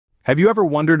Have you ever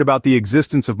wondered about the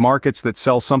existence of markets that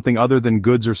sell something other than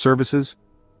goods or services?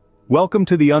 Welcome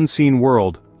to the unseen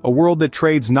world, a world that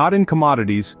trades not in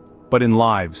commodities, but in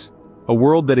lives. A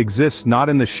world that exists not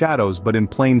in the shadows but in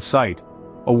plain sight.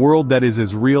 A world that is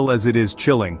as real as it is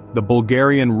chilling, the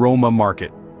Bulgarian Roma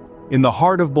market. In the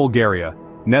heart of Bulgaria,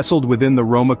 nestled within the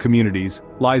Roma communities,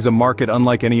 lies a market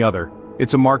unlike any other.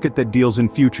 It's a market that deals in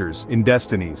futures, in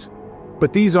destinies.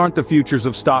 But these aren't the futures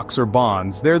of stocks or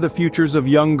bonds, they're the futures of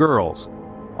young girls.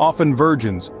 Often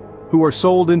virgins, who are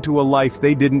sold into a life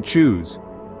they didn't choose.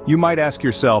 You might ask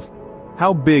yourself,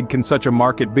 how big can such a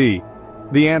market be?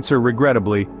 The answer,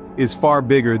 regrettably, is far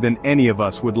bigger than any of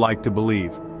us would like to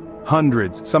believe.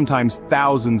 Hundreds, sometimes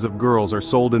thousands of girls are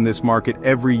sold in this market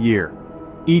every year.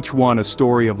 Each one a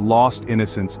story of lost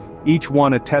innocence, each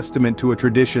one a testament to a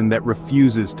tradition that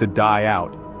refuses to die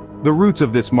out. The roots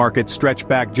of this market stretch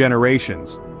back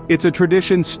generations. It's a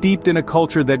tradition steeped in a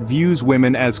culture that views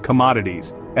women as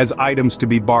commodities, as items to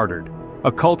be bartered.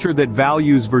 A culture that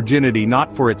values virginity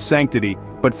not for its sanctity,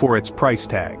 but for its price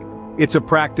tag. It's a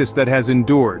practice that has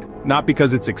endured, not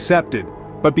because it's accepted,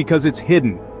 but because it's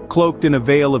hidden, cloaked in a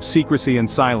veil of secrecy and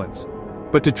silence.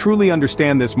 But to truly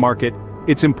understand this market,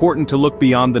 it's important to look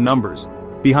beyond the numbers.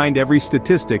 Behind every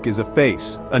statistic is a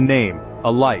face, a name,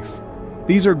 a life.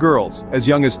 These are girls, as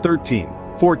young as 13,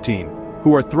 14,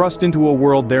 who are thrust into a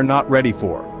world they're not ready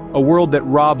for. A world that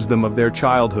robs them of their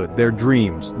childhood, their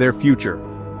dreams, their future.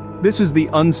 This is the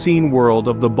unseen world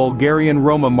of the Bulgarian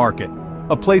Roma market,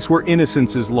 a place where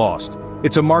innocence is lost.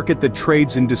 It's a market that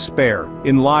trades in despair,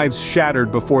 in lives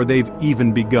shattered before they've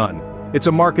even begun. It's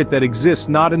a market that exists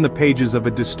not in the pages of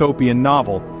a dystopian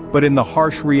novel, but in the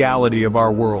harsh reality of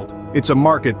our world. It's a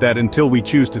market that, until we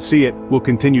choose to see it, will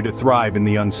continue to thrive in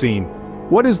the unseen.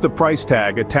 What is the price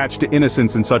tag attached to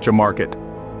innocence in such a market?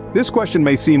 This question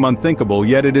may seem unthinkable,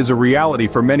 yet it is a reality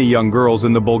for many young girls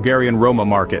in the Bulgarian Roma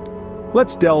market.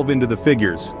 Let's delve into the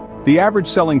figures. The average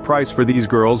selling price for these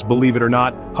girls, believe it or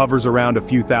not, hovers around a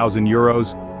few thousand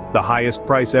euros. The highest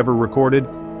price ever recorded?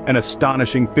 An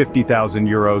astonishing 50,000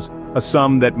 euros, a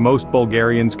sum that most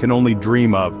Bulgarians can only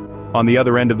dream of. On the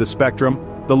other end of the spectrum,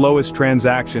 the lowest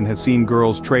transaction has seen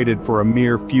girls traded for a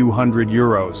mere few hundred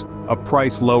euros, a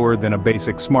price lower than a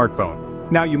basic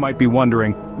smartphone. Now you might be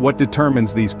wondering, what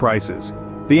determines these prices?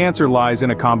 The answer lies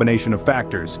in a combination of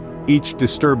factors, each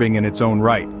disturbing in its own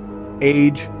right.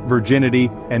 Age, virginity,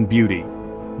 and beauty.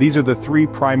 These are the three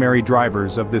primary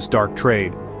drivers of this dark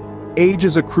trade. Age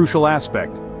is a crucial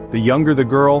aspect. The younger the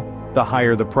girl, the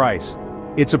higher the price.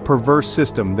 It's a perverse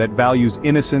system that values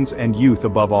innocence and youth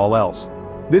above all else.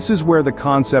 This is where the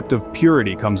concept of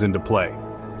purity comes into play.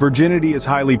 Virginity is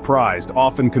highly prized,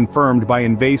 often confirmed by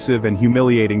invasive and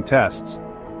humiliating tests.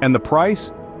 And the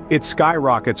price? It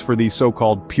skyrockets for these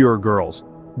so-called pure girls.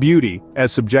 Beauty,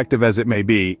 as subjective as it may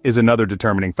be, is another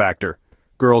determining factor.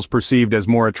 Girls perceived as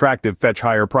more attractive fetch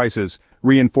higher prices,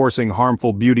 reinforcing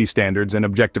harmful beauty standards and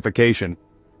objectification.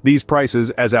 These prices,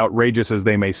 as outrageous as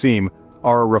they may seem,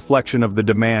 are a reflection of the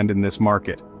demand in this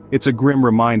market. It's a grim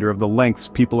reminder of the lengths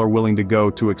people are willing to go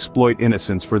to exploit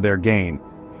innocence for their gain.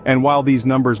 And while these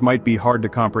numbers might be hard to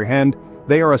comprehend,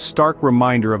 they are a stark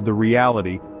reminder of the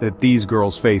reality that these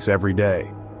girls face every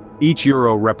day. Each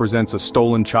euro represents a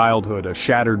stolen childhood, a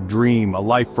shattered dream, a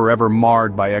life forever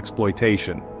marred by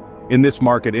exploitation. In this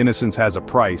market, innocence has a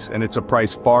price, and it's a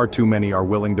price far too many are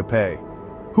willing to pay.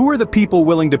 Who are the people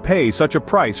willing to pay such a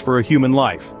price for a human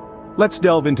life? Let's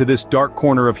delve into this dark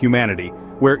corner of humanity,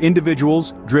 where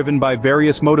individuals, driven by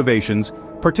various motivations,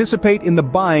 participate in the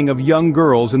buying of young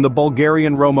girls in the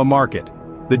Bulgarian Roma market.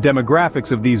 The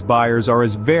demographics of these buyers are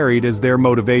as varied as their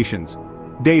motivations.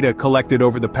 Data collected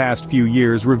over the past few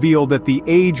years reveal that the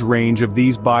age range of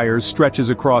these buyers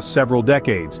stretches across several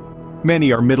decades.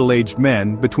 Many are middle-aged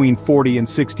men, between 40 and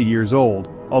 60 years old,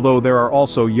 although there are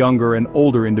also younger and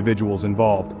older individuals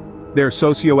involved. Their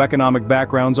socioeconomic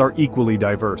backgrounds are equally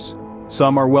diverse.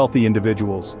 Some are wealthy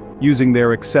individuals, using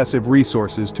their excessive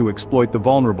resources to exploit the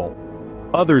vulnerable.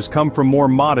 Others come from more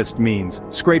modest means,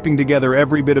 scraping together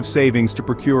every bit of savings to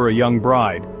procure a young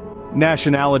bride.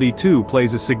 Nationality, too,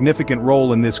 plays a significant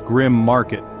role in this grim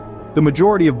market. The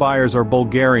majority of buyers are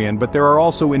Bulgarian, but there are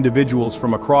also individuals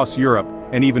from across Europe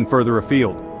and even further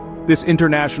afield. This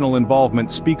international involvement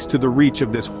speaks to the reach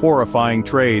of this horrifying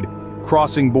trade,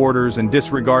 crossing borders and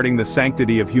disregarding the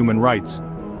sanctity of human rights.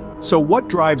 So what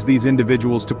drives these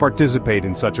individuals to participate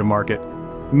in such a market?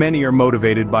 Many are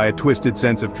motivated by a twisted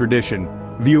sense of tradition,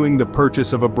 viewing the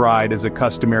purchase of a bride as a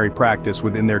customary practice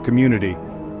within their community.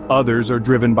 Others are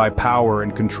driven by power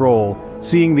and control,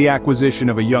 seeing the acquisition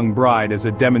of a young bride as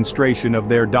a demonstration of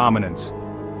their dominance.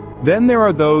 Then there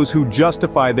are those who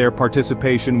justify their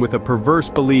participation with a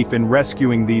perverse belief in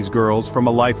rescuing these girls from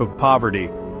a life of poverty.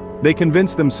 They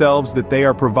convince themselves that they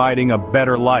are providing a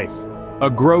better life, a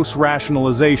gross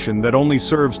rationalization that only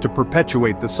serves to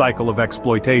perpetuate the cycle of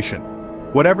exploitation.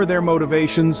 Whatever their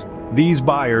motivations, these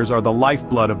buyers are the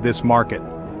lifeblood of this market,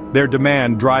 their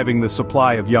demand driving the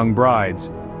supply of young brides.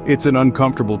 It's an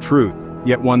uncomfortable truth,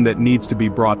 yet one that needs to be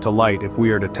brought to light if we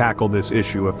are to tackle this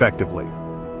issue effectively.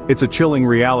 It's a chilling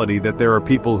reality that there are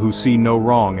people who see no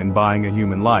wrong in buying a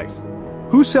human life.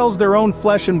 Who sells their own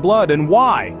flesh and blood, and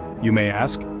why, you may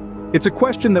ask? It's a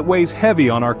question that weighs heavy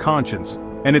on our conscience,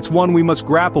 and it's one we must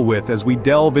grapple with as we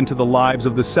delve into the lives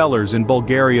of the sellers in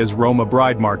Bulgaria's Roma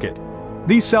bride market.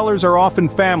 These sellers are often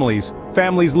families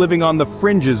living on the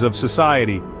fringes of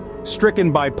society.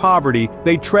 Stricken by poverty,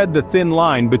 they tread the thin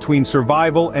line between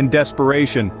survival and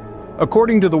desperation.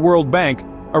 According to the World Bank,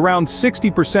 around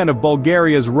 60% of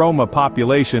Bulgaria's Roma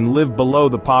population live below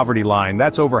the poverty line.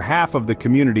 That's over half of the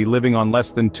community living on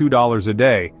less than $2 a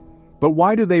day. But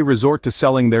why do they resort to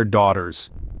selling their daughters?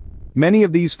 Many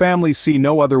of these families see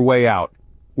no other way out.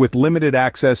 With limited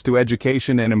access to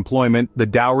education and employment, the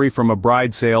dowry from a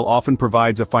bride sale often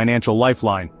provides a financial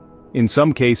lifeline. In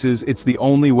some cases, it's the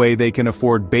only way they can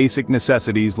afford basic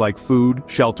necessities like food,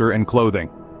 shelter, and clothing.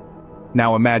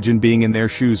 Now imagine being in their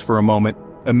shoes for a moment.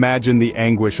 Imagine the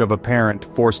anguish of a parent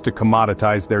forced to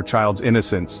commoditize their child's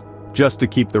innocence, just to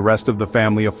keep the rest of the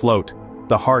family afloat.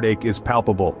 The heartache is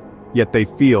palpable, yet they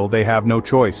feel they have no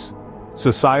choice.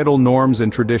 Societal norms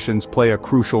and traditions play a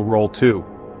crucial role too.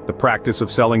 The practice of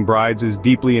selling brides is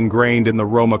deeply ingrained in the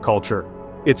Roma culture.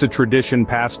 It's a tradition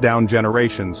passed down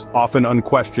generations, often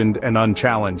unquestioned and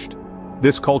unchallenged.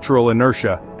 This cultural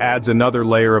inertia adds another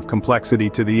layer of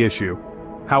complexity to the issue.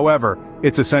 However,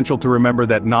 it's essential to remember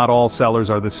that not all sellers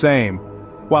are the same.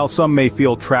 While some may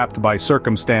feel trapped by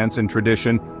circumstance and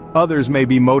tradition, others may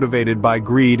be motivated by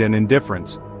greed and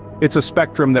indifference. It's a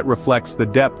spectrum that reflects the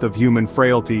depth of human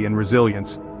frailty and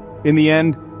resilience. In the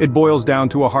end, it boils down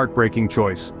to a heartbreaking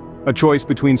choice. A choice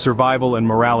between survival and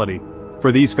morality.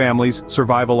 For these families,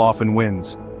 survival often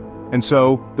wins. And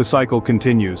so, the cycle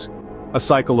continues. A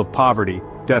cycle of poverty,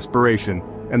 desperation,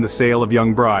 and the sale of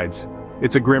young brides.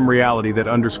 It's a grim reality that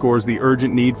underscores the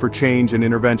urgent need for change and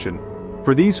intervention.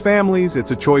 For these families,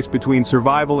 it's a choice between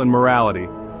survival and morality,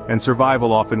 and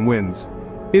survival often wins.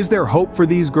 Is there hope for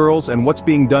these girls and what's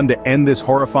being done to end this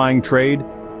horrifying trade?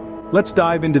 Let's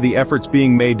dive into the efforts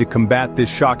being made to combat this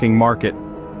shocking market.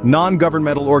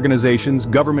 Non-governmental organizations,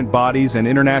 government bodies, and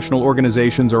international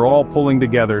organizations are all pulling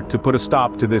together to put a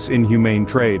stop to this inhumane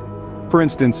trade. For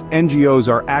instance, NGOs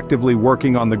are actively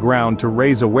working on the ground to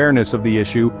raise awareness of the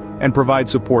issue and provide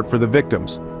support for the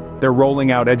victims. They're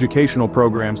rolling out educational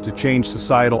programs to change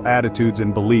societal attitudes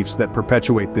and beliefs that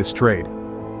perpetuate this trade.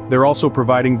 They're also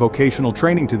providing vocational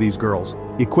training to these girls,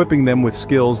 equipping them with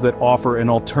skills that offer an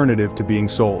alternative to being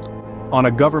sold. On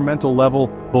a governmental level,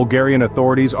 Bulgarian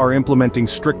authorities are implementing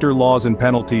stricter laws and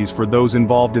penalties for those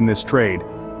involved in this trade.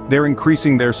 They're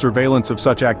increasing their surveillance of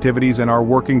such activities and are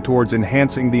working towards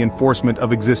enhancing the enforcement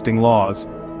of existing laws.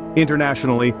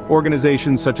 Internationally,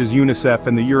 organizations such as UNICEF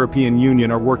and the European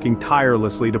Union are working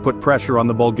tirelessly to put pressure on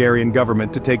the Bulgarian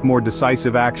government to take more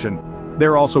decisive action.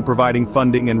 They're also providing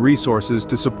funding and resources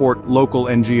to support local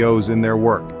NGOs in their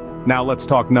work. Now let's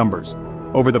talk numbers.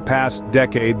 Over the past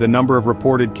decade, the number of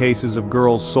reported cases of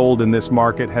girls sold in this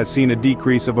market has seen a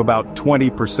decrease of about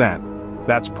 20%.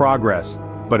 That's progress,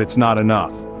 but it's not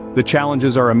enough. The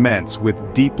challenges are immense,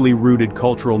 with deeply rooted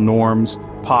cultural norms,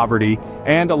 poverty,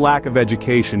 and a lack of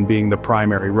education being the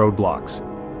primary roadblocks.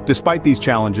 Despite these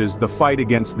challenges, the fight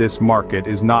against this market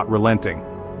is not relenting.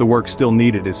 The work still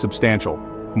needed is substantial.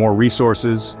 More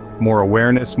resources, more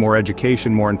awareness, more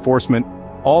education, more enforcement,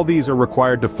 all these are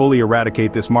required to fully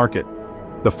eradicate this market.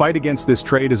 The fight against this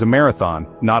trade is a marathon,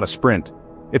 not a sprint.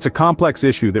 It's a complex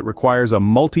issue that requires a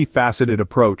multifaceted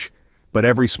approach, but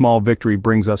every small victory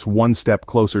brings us one step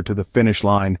closer to the finish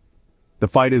line. The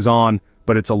fight is on,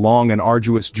 but it's a long and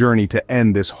arduous journey to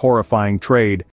end this horrifying trade.